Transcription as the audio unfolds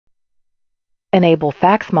Enable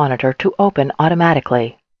Fax Monitor to open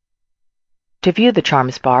automatically. To view the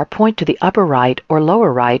Charms bar, point to the upper right or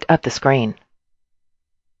lower right of the screen.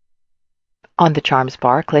 On the Charms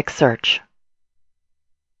bar, click Search.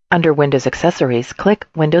 Under Windows Accessories, click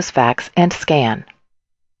Windows Fax and Scan.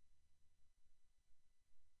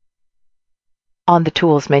 On the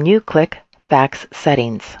Tools menu, click Fax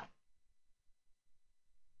Settings.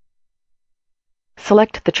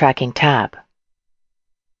 Select the Tracking tab.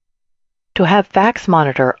 To have Fax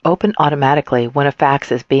Monitor open automatically when a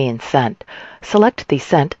fax is being sent, select the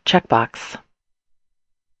Sent checkbox.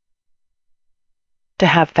 To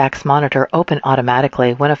have Fax Monitor open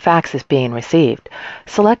automatically when a fax is being received,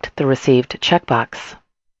 select the Received checkbox.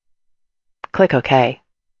 Click OK.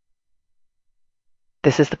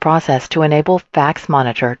 This is the process to enable Fax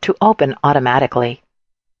Monitor to open automatically.